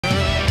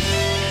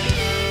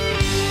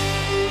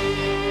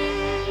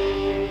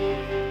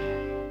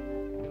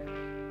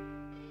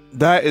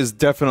That is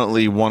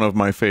definitely one of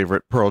my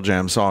favorite Pearl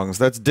Jam songs.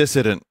 That's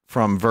Dissident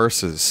from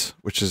Versus,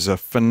 which is a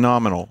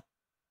phenomenal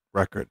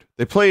record.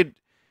 They played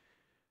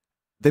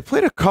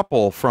a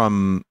couple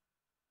from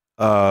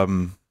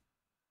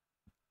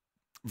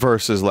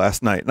Versus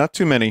last night. Not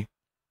too many,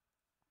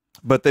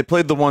 but they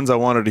played the ones I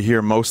wanted to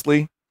hear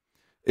mostly.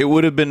 It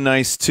would have been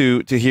nice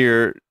to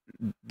hear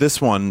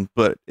this one,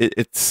 but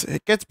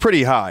it gets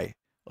pretty high.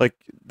 Like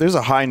there's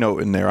a high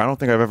note in there. I don't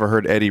think I've ever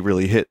heard Eddie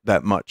really hit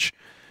that much,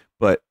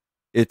 but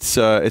it's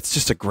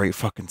just a great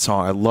fucking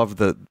song. I love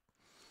the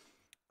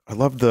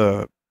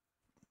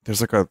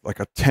there's like a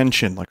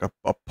tension, like a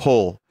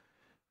pull.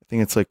 I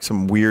think it's like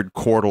some weird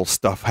chordal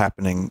stuff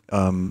happening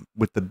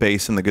with the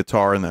bass and the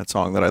guitar in that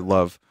song that I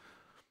love.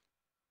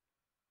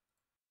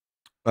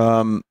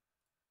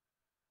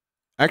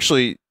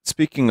 Actually,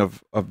 speaking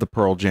of the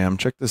Pearl Jam,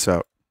 check this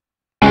out.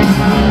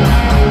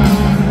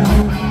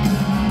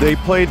 They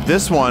played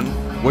this one,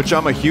 which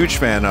I'm a huge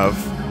fan of,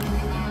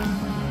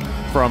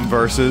 from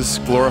Versus,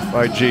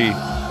 Glorified G.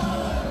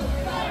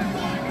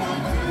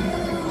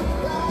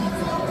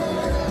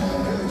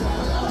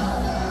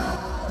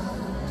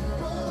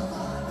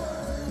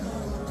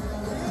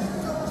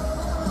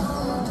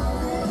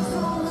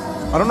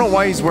 I don't know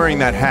why he's wearing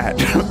that hat.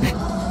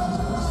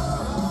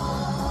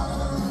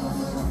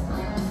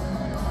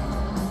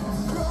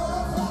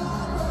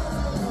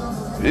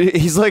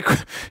 He's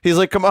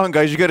like, come on,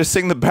 guys, you got to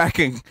sing the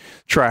backing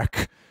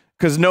track,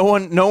 because no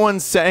one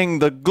sang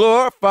the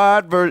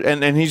glorified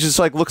version, and he just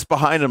like looks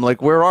behind him,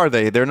 like, where are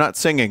they? They're not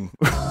singing.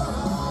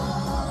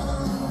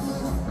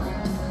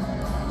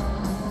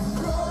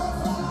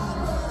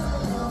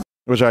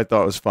 Which I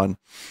thought was fun,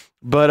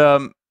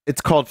 but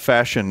it's called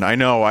Fashion. I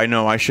know.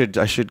 I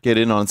should get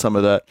in on some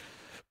of that,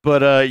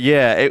 but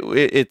yeah,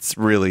 it's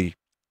really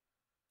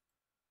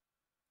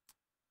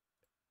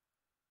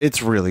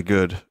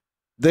good.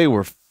 They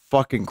were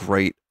fucking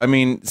great. I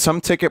mean,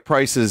 some ticket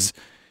prices.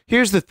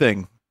 Here's the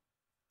thing.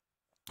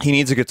 He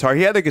needs a guitar.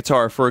 He had a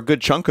guitar for a good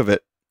chunk of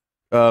it.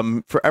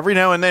 For every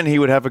now and then he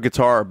would have a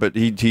guitar, but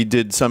he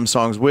did some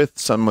songs with,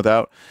 some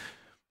without.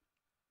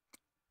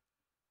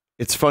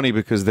 It's funny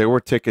because there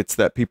were tickets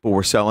that people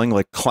were selling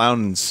like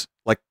clowns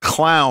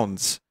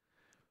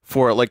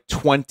for like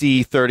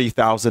 $20,000,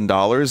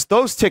 $30,000.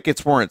 Those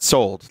tickets weren't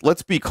sold.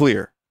 Let's be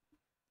clear.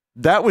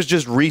 That was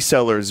just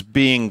resellers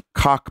being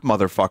cock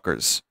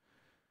motherfuckers.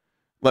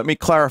 Let me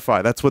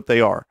clarify. That's what they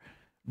are.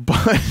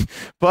 But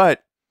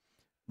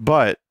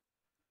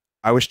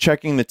I was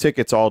checking the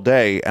tickets all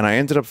day, and I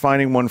ended up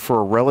finding one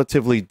for a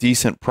relatively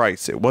decent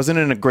price. It wasn't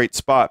in a great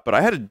spot, but I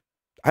had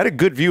a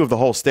good view of the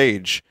whole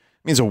stage. I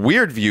mean, it's a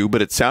weird view,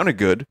 but it sounded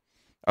good.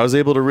 I was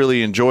able to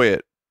really enjoy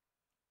it.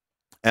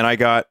 And I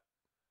got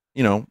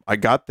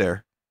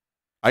there.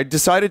 I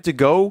decided to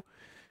go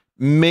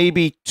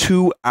maybe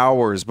 2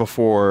 hours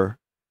before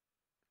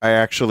I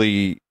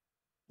actually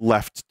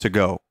left to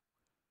go,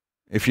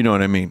 if you know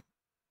what I mean.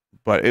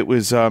 But it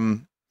was,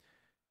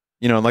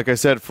 like I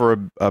said,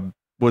 for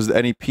was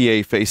any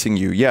PA facing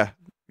you? Yeah.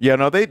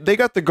 No, they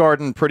got the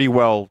garden pretty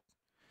well.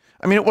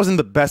 I mean, it wasn't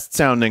the best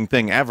sounding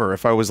thing ever.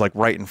 If I was like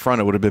right in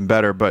front, it would have been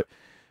better. But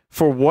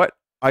for what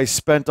I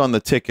spent on the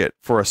ticket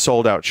for a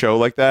sold out show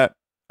like that,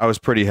 I was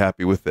pretty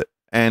happy with it.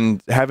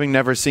 And having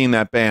never seen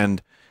that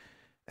band,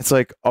 it's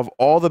like, of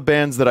all the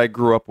bands that I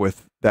grew up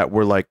with that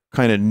were like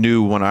kind of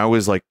new when I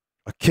was like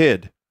a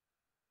kid,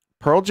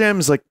 Pearl Jam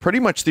is like pretty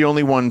much the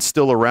only one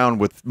still around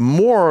with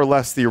more or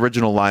less the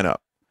original lineup,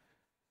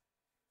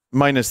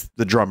 minus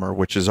the drummer,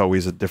 which is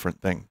always a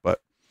different thing.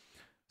 But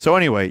so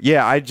anyway,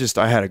 yeah, I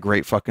had a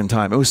great fucking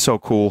time. It was so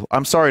cool.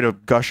 I'm sorry to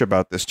gush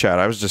about this, Chad.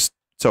 I was just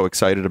so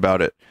excited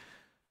about it.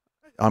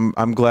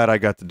 I'm glad I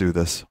got to do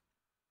this.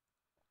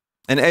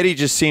 And Eddie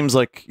just seems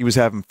like he was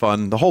having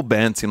fun. The whole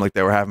band seemed like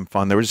they were having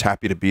fun. They were just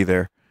happy to be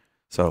there.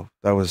 So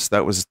that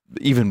was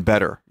even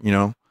better, you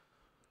know.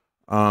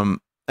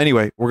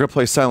 Anyway, we're gonna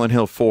play Silent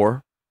Hill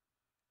 4.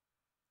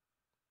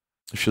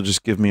 If you'll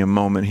just give me a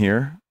moment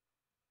here.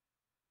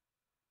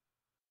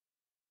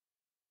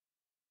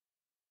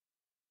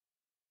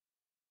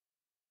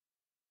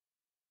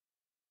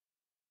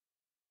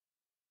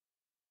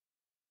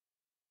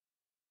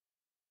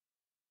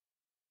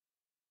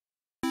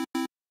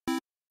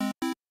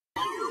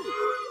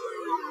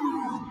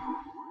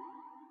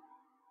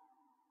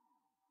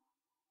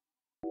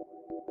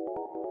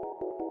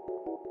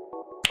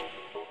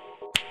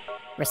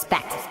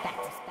 Respect.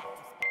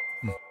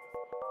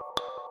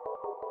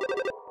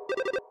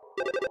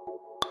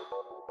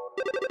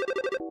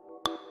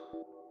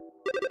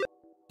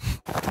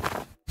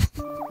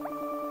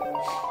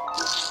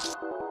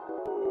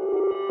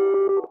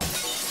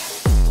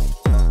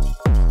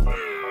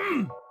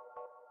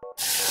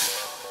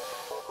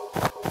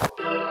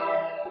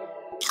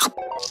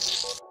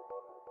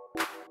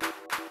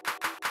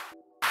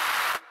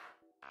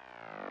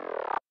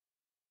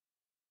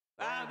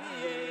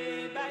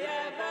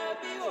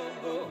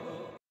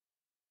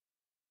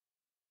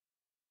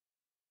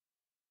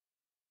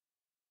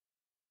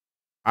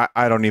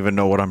 I don't even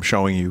know what I'm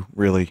showing you,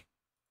 really.